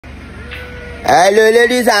Hello,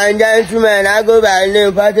 ladies and gentlemen. I go by the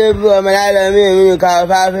name Portable. I'm in South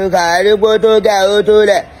Africa. I report to get to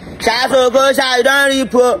that. Charles Okocha, I don't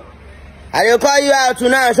report. I call you out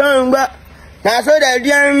tonight. So, now so that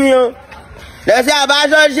you. Let's say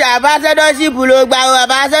ambassadorship below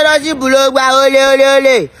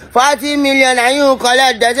ole 40 million and you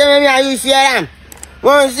collect the same and you share them.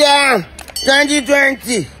 One share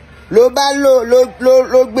 2020. Lo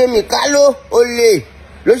gbe mi kalo ole.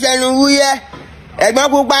 Lo senu wuye. Ẹ̀gbọ́n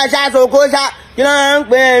pupa Charles Okocha. Kí ló ń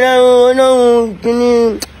pè no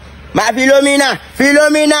kini. Ma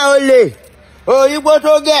Philomena ole. O ipo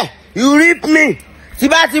to get. You rip me. Tí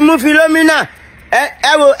bá ti mú Philomena.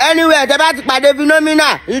 Anywhere, the bad pade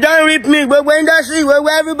Philomena. You don't rip me. Gbogbo industry, gbogbo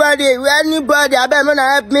everybody, anybody. I bet gonna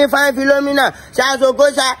help me find Philomena. Charles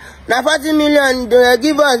Okocha. Now 40 million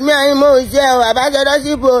give us. Me and him will share.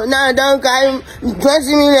 Ambassadorship. Now don't carry 20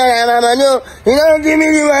 million. My money. You don't give me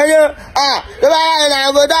the money. The man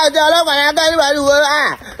I go down to all over. I can't anybody.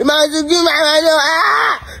 You must give my money.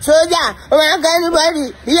 Soldier. I can't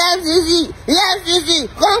anybody. EFCC.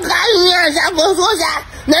 Come carry me and Charles Okocha.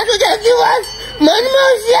 Now to just give us. Money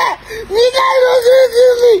must share. Nigga don't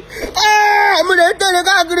give me. I'm gonna tell you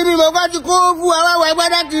how to give me my body. Go for our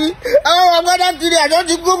brother. I don't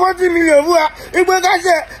go 40 million. If we can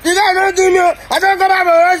say, you don't give me. I don't come out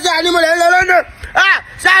of Russia anymore.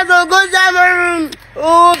 Charles Okocha.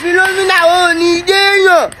 Oh, Philomena. Oh,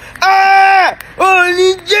 Nigeria. Oh,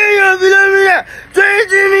 Nigeria. Philomena.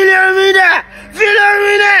 20 million.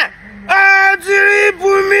 Philomena.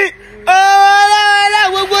 To me.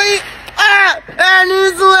 Any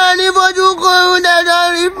for you go that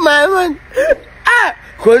don't rip my one.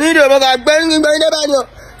 Cornido, but banging by the body.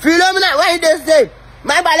 Philomena, why they say?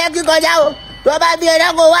 My balaki kojao. Probably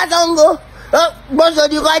I go what on go. Boss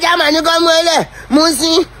of you kojama, you come well.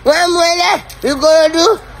 Musi, one well. You go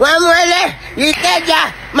do one well. You take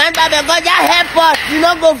ya. My baba koja airport. You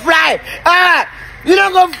don't go fly. You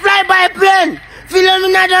don't go fly by plane.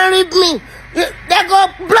 Philomena don't rip me. They go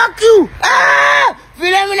block you.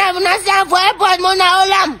 Philomena will not stand for airport, Mona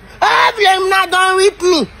Olam. Philomena don't rip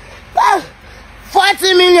me.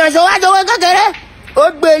 40 million. So what do we get there?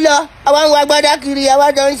 Ogbelo. I want to kiri. I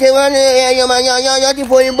want to say one. You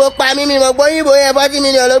for him book. Me, my boy, 40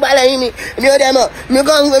 million. Look at him. You demo. You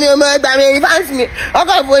come when you make me fancy me. I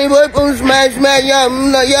come for him book. Smash.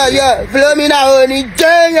 Yeah. Philomena only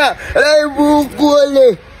Jenya.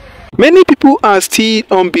 Many people are still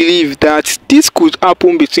unbelieved that this could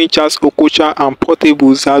happen between Charles Okocha and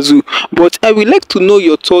Portable Zazu, but I would like to know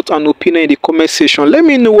your thoughts and opinion in the comment section. Let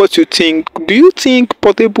me know what you think. Do you think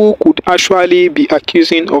Portable could actually be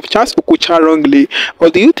accusing of Charles Okocha wrongly, or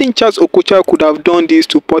do you think Charles Okocha could have done this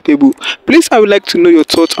to Portable? Please, I would like to know your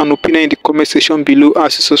thoughts and opinion in the comment section below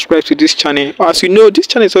as you subscribe to this channel. As you know, this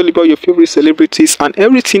channel is all about your favorite celebrities and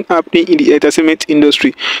everything happening in the entertainment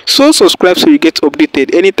industry. So subscribe so you get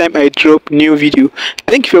updated anytime I drop new video.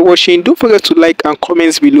 Thank you for watching. Don't forget to like and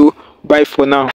comment below. Bye for now.